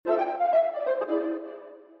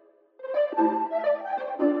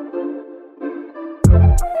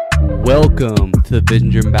Welcome to the Vision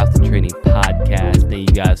Driven Basketball Training Podcast. Thank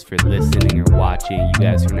you guys for listening or watching. You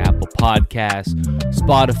guys are on Apple Podcasts,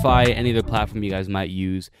 Spotify, any other platform you guys might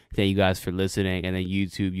use. Thank you guys for listening. And then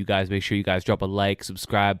YouTube, you guys make sure you guys drop a like,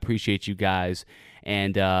 subscribe. Appreciate you guys.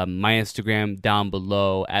 And my Instagram down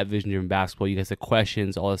below at Vision Driven Basketball. You guys have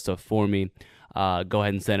questions, all that stuff for me. Go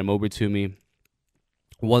ahead and send them over to me.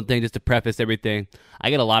 One thing just to preface everything, I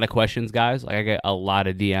get a lot of questions, guys. Like I get a lot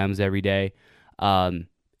of DMs every day.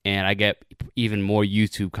 And I get even more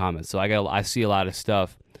YouTube comments. So I see a lot of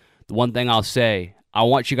stuff. The one thing I'll say, I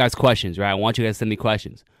want you guys questions, right? I want you guys to send me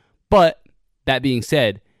questions. But that being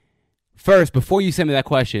said, first, before you send me that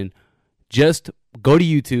question, just go to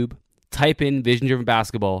YouTube, type in Vision Driven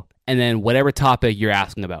Basketball, and then whatever topic you're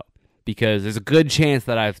asking about. Because there's a good chance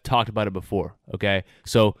that I've talked about it before, okay?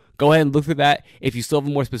 So go ahead and look for that. If you still have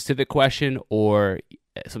a more specific question or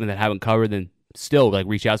something that I haven't covered, then still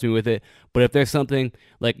reach out to me with it. But if there's something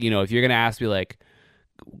if you're gonna ask me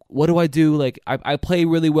what do I do, I play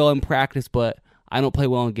really well in practice but I don't play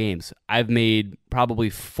well in games, I've made probably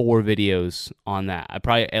 4 videos on that. I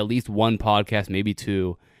probably at least 1 podcast, maybe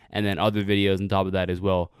 2, and then other videos on top of that as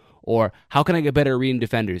well. Or how can I get better at reading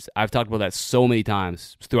defenders? I've talked about that so many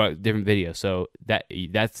times throughout different videos. So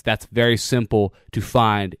that's very simple to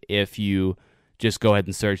find if you just go ahead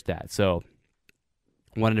and search that. So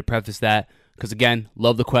I wanted to preface that. Because, again,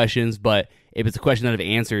 love the questions, but if it's a question that I've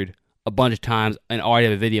answered a bunch of times and already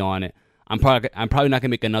have a video on it, I'm probably not going to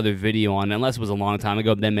make another video on it unless it was a long time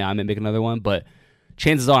ago. Then I may make another one, but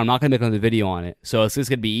chances are I'm not going to make another video on it. So it's just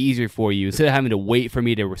going to be easier for you. Instead of having to wait for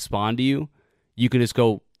me to respond to you, you can just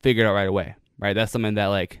go figure it out right away, right? That's something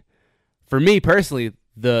that, for me personally,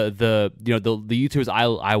 the YouTubers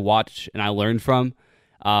I watch and I learn from,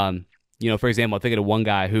 for example, I'm thinking of one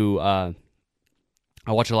guy who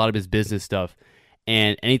I watch a lot of his business stuff,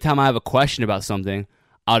 and anytime I have a question about something,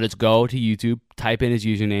 I'll just go to YouTube, type in his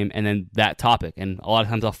username, and then that topic, and a lot of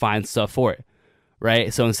times I'll find stuff for it,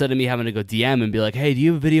 right? So instead of me having to go DM and be like, hey, do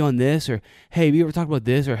you have a video on this? Or, hey, have you ever talked about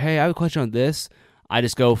this? Or, hey, I have a question on this. I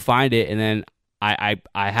just go find it, and then I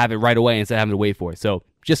have it right away instead of having to wait for it. So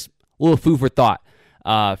just a little food for thought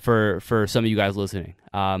for some of you guys listening.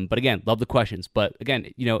 But again, love the questions. But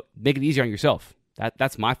again, make it easier on yourself.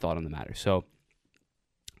 That's my thought on the matter. So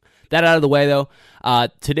that out of the way, though,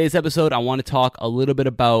 today's episode, I want to talk a little bit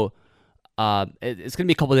about, it's going to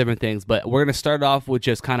be a couple different things, but we're going to start off with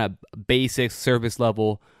just kind of basic service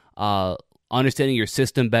level, understanding your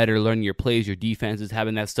system better, learning your plays, your defenses,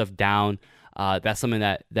 having that stuff down. That's something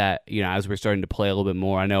that as we're starting to play a little bit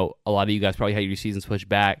more, I know a lot of you guys probably had your seasons pushed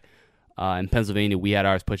back. In Pennsylvania, we had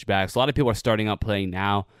ours pushed back. So a lot of people are starting out playing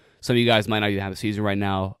now. Some of you guys might not even have a season right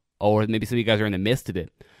now, or maybe some of you guys are in the midst of it.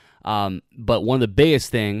 But one of the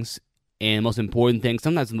biggest things and most important things,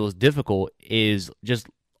 sometimes the most difficult, is just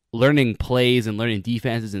learning plays and learning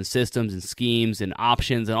defenses and systems and schemes and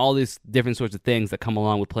options and all these different sorts of things that come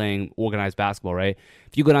along with playing organized basketball, right?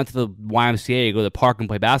 If you go down to the YMCA, go to the park and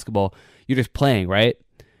play basketball, you're just playing, right?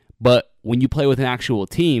 But when you play with an actual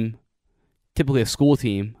team, typically a school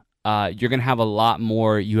team, you're going to have a lot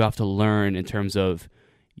more you have to learn in terms of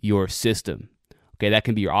your system. Okay, that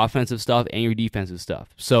can be your offensive stuff and your defensive stuff.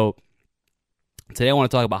 So today I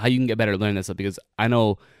want to talk about how you can get better at learning that stuff, because I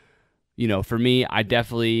know, for me, I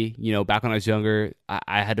definitely, back when I was younger,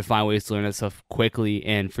 I had to find ways to learn that stuff quickly.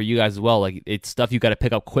 And for you guys as well, it's stuff you got to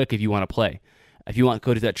pick up quick if you want to play. If you want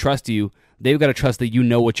coaches that trust you, they've got to trust that you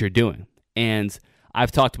know what you're doing. And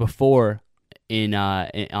I've talked before on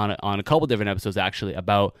a couple different episodes actually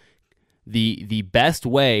about the best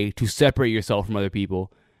way to separate yourself from other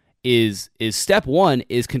people is step one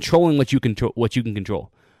is controlling what you can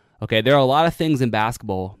control. Okay, there are a lot of things in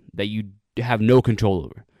basketball that you have no control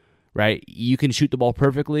over, right? You can shoot the ball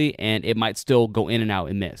perfectly and it might still go in and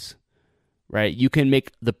out and miss, right? You can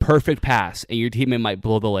make the perfect pass and your teammate might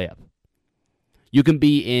blow the layup. You can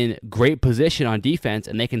be in great position on defense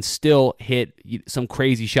and they can still hit some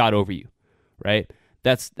crazy shot over you, right?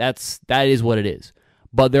 That is what it is.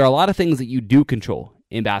 But there are a lot of things that you do control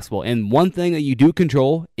in basketball. And one thing that you do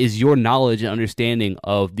control is your knowledge and understanding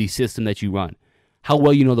of the system that you run. How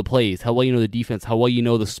well you know the plays, how well you know the defense, how well you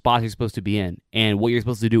know the spots you're supposed to be in, and what you're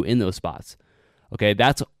supposed to do in those spots. Okay,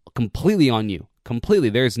 that's completely on you. Completely.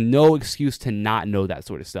 There's no excuse to not know that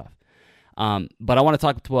sort of stuff. But I want to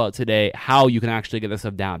talk about today how you can actually get this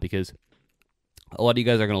stuff down, because a lot of you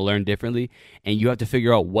guys are going to learn differently, and you have to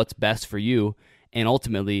figure out what's best for you, and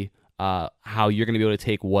ultimately how you're going to be able to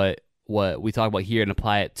take what we talk about here and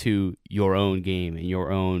apply it to your own game and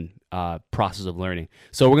your own process of learning.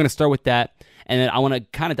 So we're going to start with that, and then I want to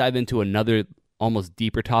kind of dive into another almost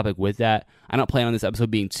deeper topic with that. I don't plan on this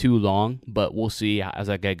episode being too long, but we'll see as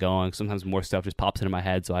I get going. Sometimes more stuff just pops into my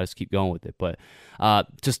head, so I just keep going with it. But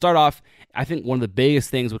to start off, I think one of the biggest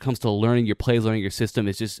things when it comes to learning your plays, learning your system,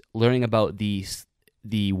 is just learning about the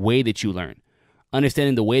way that you learn,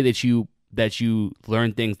 understanding the way that you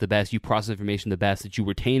learn things the best, you process information the best, that you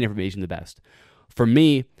retain information the best. For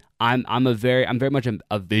me, I'm very much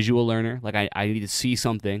a visual learner. Like I need to see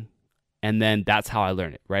something, and then that's how I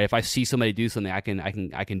learn it, right? If I see somebody do something, I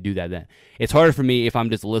can do that then. It's harder for me if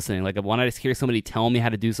I'm just listening. Like when I just hear somebody tell me how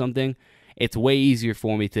to do something, it's way easier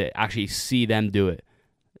for me to actually see them do it,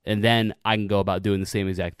 and then I can go about doing the same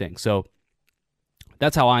exact thing. So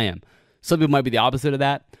that's how I am. Some people might be the opposite of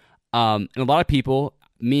that, and a lot of people,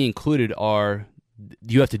 me included,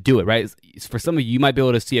 you have to do it, right? For some of you, you might be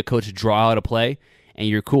able to see a coach draw out a play, and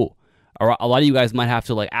you're cool. Or a lot of you guys might have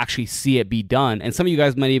to like actually see it be done, and some of you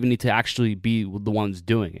guys might even need to actually be the ones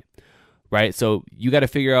doing it, right? So you got to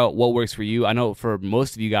figure out what works for you. I know for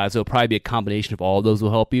most of you guys, it'll probably be a combination of all of those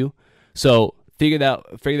will help you. So figure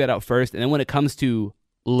that out first, and then when it comes to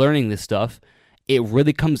learning this stuff, it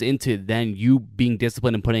really comes into then you being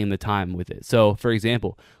disciplined and putting in the time with it. So for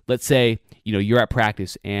example, let's say you're at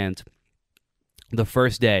practice, and the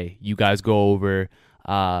first day you guys go over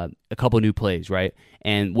a couple new plays, right?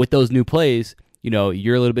 And with those new plays,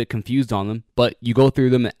 you're a little bit confused on them, but you go through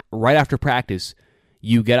them right after practice.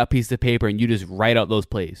 You get a piece of paper and you just write out those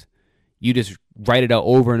plays. You just write it out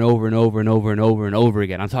over and over and over and over and over and over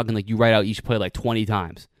again. I'm talking like you write out each play like 20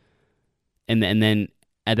 times. And then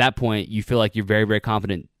at that point, you feel like you're very, very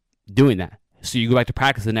confident doing that. So you go back to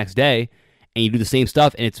practice the next day and you do the same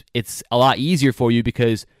stuff, and it's a lot easier for you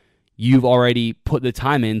because you've already put the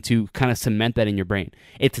time in to kind of cement that in your brain.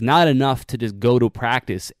 It's not enough to just go to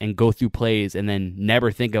practice and go through plays and then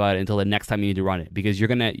never think about it until the next time you need to run it, because you're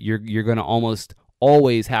gonna almost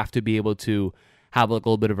always have to be able to have like a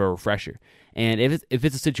little bit of a refresher. And if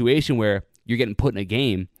it's a situation where you're getting put in a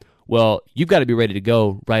game, well, you've got to be ready to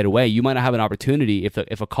go right away. You might not have an opportunity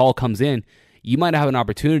if a call comes in. You might not have an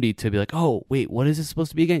opportunity to be like, oh wait, what is this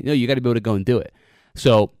supposed to be again? No, you got to be able to go and do it.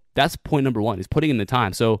 So that's point number one, is putting in the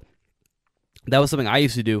time. So that was something I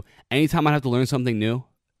used to do. Anytime I have to learn something new,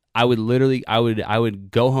 I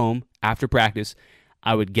would go home after practice.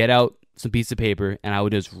 I would get out some piece of paper and I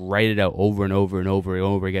would just write it out over and over and over and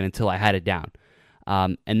over again until I had it down.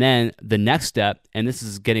 And then the next step, and this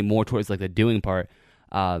is getting more towards like the doing part,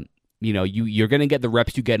 you're going to get the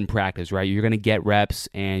reps you get in practice, right? You're going to get reps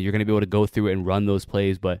and you're going to be able to go through it and run those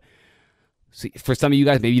plays. But see, for some of you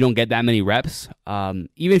guys, maybe you don't get that many reps. Even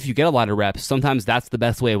if you get a lot of reps, sometimes that's the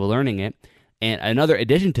best way of learning it. And another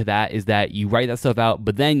addition to that is that you write that stuff out,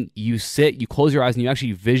 but then you close your eyes and you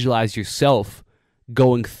actually visualize yourself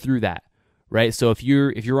going through that, right? So if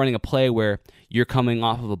you're running a play where you're coming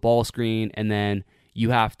off of a ball screen and then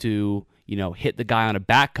you have to, hit the guy on a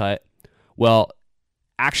back cut, well,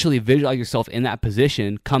 actually visualize yourself in that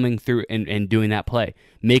position coming through and doing that play,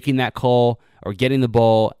 making that call or getting the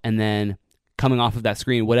ball and then coming off of that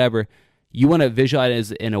screen, whatever. You want to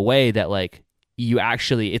visualize it in a way that like,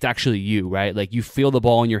 it's actually you, right? Like you feel the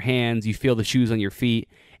ball in your hands, you feel the shoes on your feet,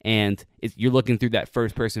 and you're looking through that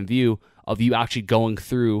first person view of you actually going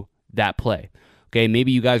through that play. Okay,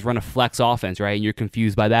 maybe you guys run a flex offense, right? And you're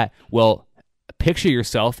confused by that. Well, picture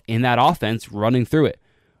yourself in that offense running through it.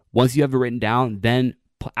 Once you have it written down, then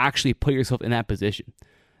actually put yourself in that position.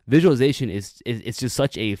 Visualization is just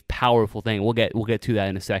such a powerful thing. We'll get to that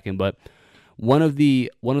in a second, but one of the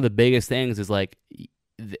biggest things is like,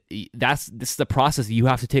 this is the process that you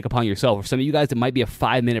have to take upon yourself. For some of you guys, it might be a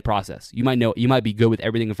 5-minute process. You might be good with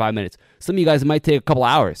everything in 5 minutes. Some of you guys, it might take a couple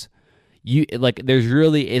hours.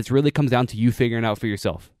 It really comes down to you figuring out for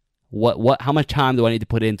yourself how much time do I need to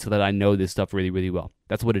put in so that I know this stuff really, really well.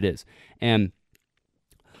 That's what it is. And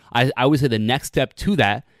I would say the next step to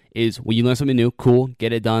that is when you learn something new, cool,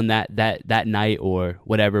 get it done that night or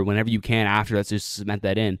whatever, whenever you can after. Let's just cement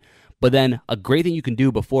that in. But then a great thing you can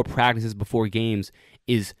do before practices, before games,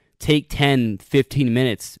 is take 10, 15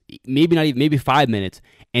 minutes, maybe 5 minutes,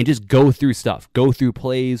 and just go through stuff. Go through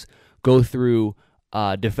plays, go through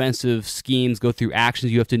defensive schemes, go through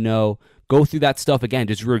actions you have to know. Go through that stuff again.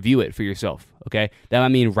 Just review it for yourself, okay? That might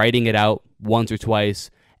mean writing it out once or twice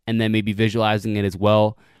and then maybe visualizing it as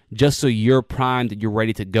well, just so you're primed and you're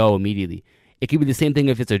ready to go immediately. It could be the same thing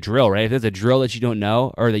if it's a drill, right? If there's a drill that you don't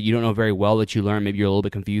know or that you don't know very well that you learn, maybe you're a little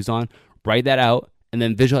bit confused on, write that out and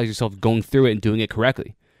then visualize yourself going through it and doing it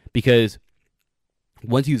correctly. Because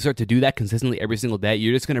once you start to do that consistently every single day,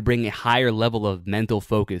 you're just going to bring a higher level of mental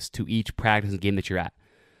focus to each practice and game that you're at.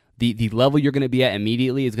 the level you're going to be at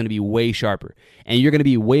immediately is going to be way sharper. And you're going to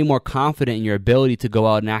be way more confident in your ability to go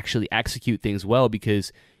out and actually execute things well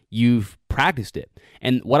because you've practiced it.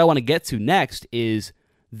 And what I want to get to next is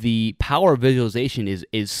the power of visualization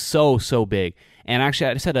is so big. And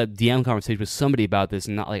actually, I just had a DM conversation with somebody about this,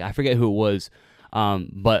 and I forget who it was,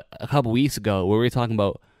 but a couple weeks ago, where we were talking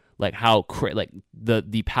about like how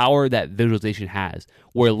the power that visualization has,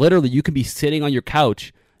 where literally you could be sitting on your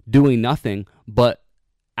couch doing nothing, but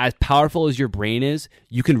as powerful as your brain is,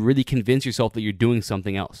 you can really convince yourself that you're doing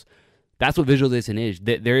something else. That's what visualization is.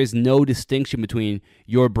 There is no distinction between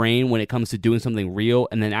your brain when it comes to doing something real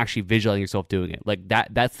and then actually visualizing yourself doing it. Like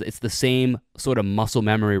it's the same sort of muscle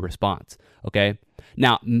memory response, okay?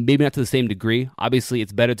 Now, maybe not to the same degree. Obviously,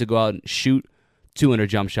 it's better to go out and shoot 200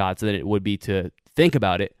 jump shots than it would be to think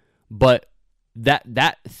about it. But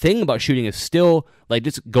that thing about shooting is still, like,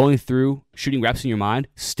 just going through shooting reps in your mind,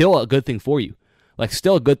 still a good thing for you. Like,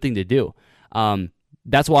 still a good thing to do.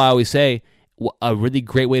 That's why I always say a really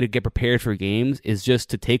great way to get prepared for games is just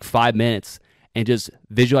to take 5 minutes and just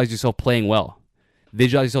visualize yourself playing well.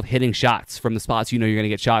 Visualize yourself hitting shots from the spots you know you're going to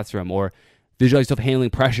get shots from, or visualize yourself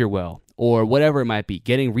handling pressure well, or whatever it might be,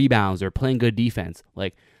 getting rebounds or playing good defense.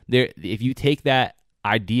 Like, if you take that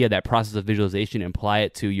idea, that process of visualization, and apply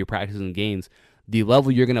it to your practices and games, the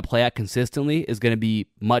level you're going to play at consistently is going to be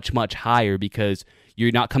much, much higher because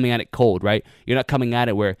you're not coming at it cold, right? You're not coming at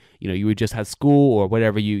it where, you would just have school or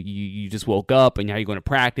whatever. You just woke up and now you're going to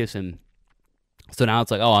practice. And so now it's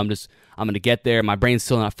like, oh, I'm going to get there. My brain's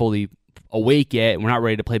still not fully awake yet. We're not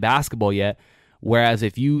ready to play basketball yet. Whereas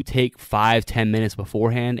if you take 5-10 minutes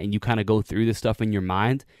beforehand and you kind of go through this stuff in your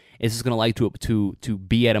mind, it's just going to like to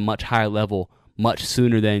be at a much higher level much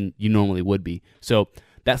sooner than you normally would be. So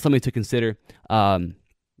that's something to consider when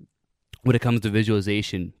it comes to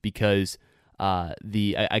visualization, because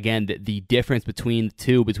the difference between the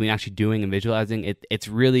two, between actually doing and visualizing, it's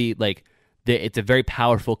really like it's a very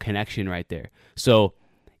powerful connection right there. So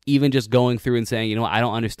even just going through and saying, I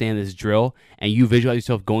don't understand this drill, and you visualize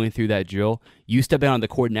yourself going through that drill, you step out on the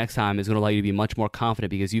court next time is going to allow you to be much more confident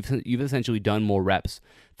because you've essentially done more reps.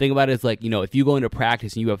 Think about it as like, if you go into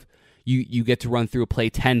practice and you get to run through a play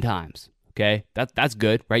 10 times, okay? That's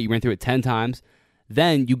good, right? You ran through it 10 times.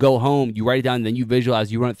 Then you go home, you write it down, and then you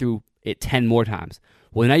visualize, you run it through it 10 more times.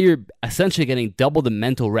 Well, now you're essentially getting double the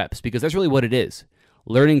mental reps, because that's really what it is.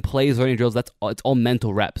 Learning plays, learning drills, it's all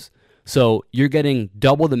mental reps. So you're getting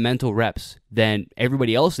double the mental reps than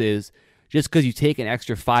everybody else is, just because you take an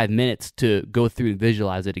extra 5 minutes to go through and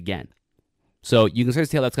visualize it again. So you can start to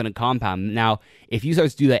see how that's going to compound. Now, if you start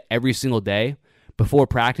to do that every single day, before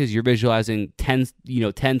practice, you're visualizing 10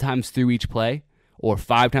 times through each play or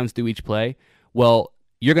 5 times through each play. Well,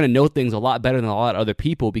 you're going to know things a lot better than a lot of other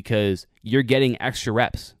people because you're getting extra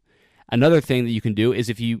reps. Another thing that you can do is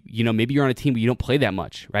if maybe you're on a team but you don't play that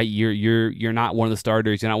much, right? You're not one of the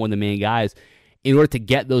starters, you're not one of the main guys. In order to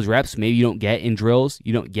get those reps, maybe you don't get in drills,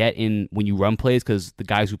 you don't get in when you run plays, because the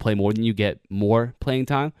guys who play more than you get more playing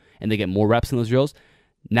time and they get more reps in those drills.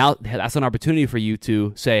 Now that's an opportunity for you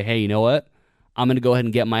to say, hey, you know what? I'm going to go ahead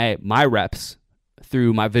and get my reps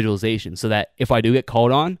through my visualization, so that if I do get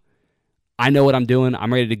called on, I know what I'm doing,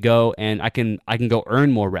 I'm ready to go, and I can go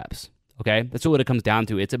earn more reps. Okay, that's what it comes down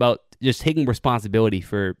to. It's about just taking responsibility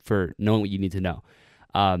for knowing what you need to know.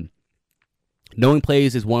 Knowing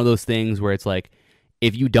plays is one of those things where it's like,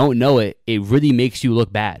 if you don't know it, it really makes you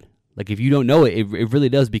look bad. Like, if you don't know it, it really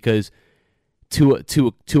does, because to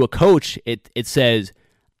a coach, it says,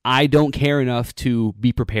 I don't care enough to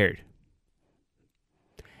be prepared.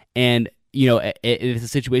 And it's a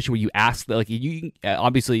situation where you ask, like, you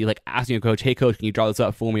obviously, like, asking your coach, hey coach, can you draw this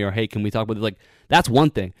up for me, or hey, can we talk about this? Like, that's one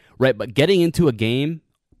thing, right? But getting into a game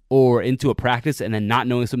or into a practice and then not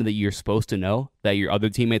knowing something that you're supposed to know, that your other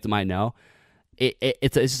teammates might know,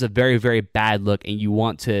 it's just a very, very bad look, and you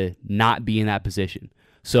want to not be in that position.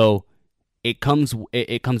 So it comes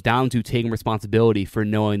down to taking responsibility for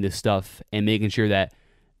knowing this stuff and making sure that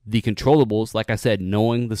the controllables, like I said,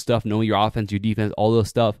 knowing the stuff, knowing your offense, your defense, all those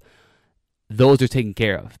stuff, those are taken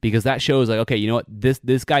care of, because that shows, like, okay, you know what,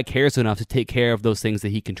 this guy cares enough to take care of those things that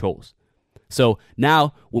he controls. So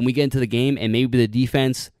now when we get into the game and maybe the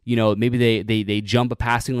defense, maybe they jump a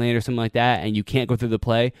passing lane or something like that, and you can't go through the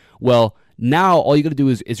play, well, now all you got to do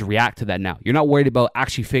is react to that. Now you're not worried about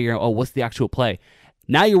actually figuring out, what's the actual play.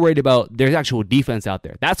 Now you're worried about there's actual defense out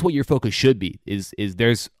there. That's what your focus should be, is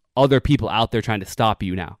there's other people out there trying to stop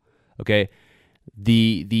you now. Okay,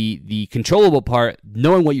 the controllable part,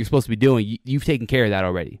 knowing what you're supposed to be doing, you've taken care of that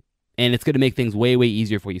already, and it's going to make things way, way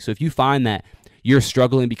easier for you. So if you find that you're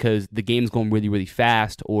struggling because the game's going really, really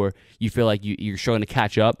fast, or you feel like you're struggling to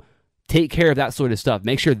catch up, take care of that sort of stuff.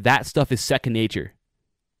 Make sure that stuff is second nature.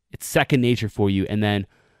 It's second nature for you, and then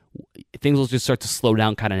things will just start to slow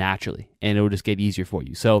down kind of naturally, and it will just get easier for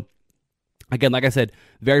you. So again, like I said,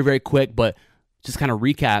 very, very quick, but just kind of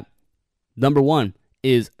recap. Number one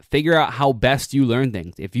is figure out how best you learn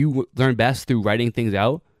things. If you learn best through writing things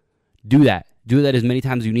out, do that. Do that as many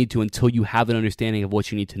times as you need to until you have an understanding of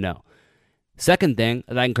what you need to know. Second thing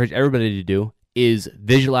that I encourage everybody to do is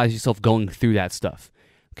visualize yourself going through that stuff.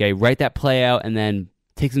 Okay, write that play out and then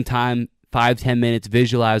take some time, 5-10 minutes,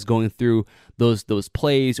 visualize going through those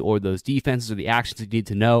plays or those defenses or the actions you need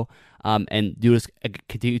to know, and do this,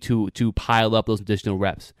 continue to pile up those additional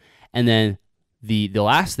reps. And then the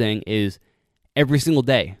last thing is every single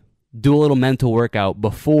day, do a little mental workout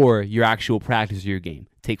before your actual practice or your game.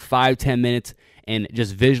 Take 5-10 minutes and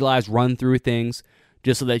just visualize, run through things,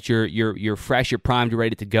 just so that you're fresh, you're primed, you're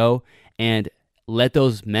ready to go, and let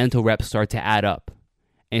those mental reps start to add up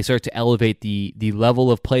and start to elevate the level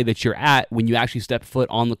of play that you're at when you actually step foot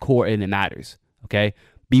on the court and it matters. Okay,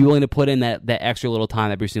 be willing to put in that extra little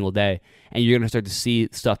time every single day, and you're gonna start to see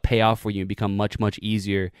stuff pay off for you and become much, much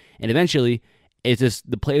easier. And eventually, it's just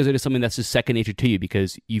the plays are just something that's just second nature to you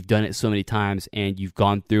because you've done it so many times and you've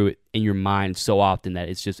gone through it in your mind so often that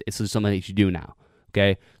it's just something that you do now.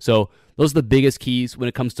 Okay, so those are the biggest keys when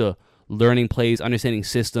it comes to learning plays, understanding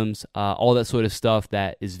systems, all that sort of stuff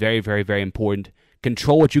that is very, very, very important.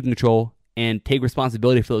 Control what you control and take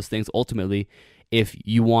responsibility for those things ultimately if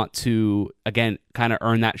you want to, again, kind of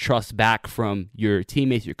earn that trust back from your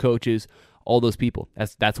teammates, your coaches, all those people.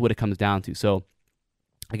 That's what it comes down to. So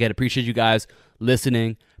again, appreciate you guys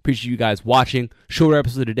listening. Appreciate you guys watching. Shorter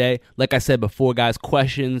episode today. Like I said before, guys,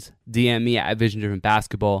 questions, DM me at Vision Driven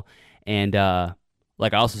Basketball. And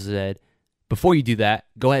like I also said, before you do that,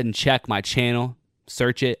 go ahead and check my channel,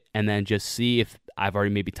 search it, and then just see if I've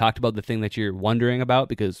already maybe talked about the thing that you're wondering about,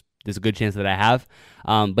 because there's a good chance that I have.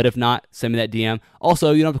 But if not, send me that DM.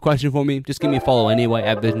 Also, you don't have a question for me, just give me a follow anyway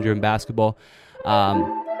at Vision Driven Basketball.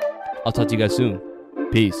 I'll talk to you guys soon.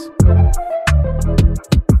 Peace.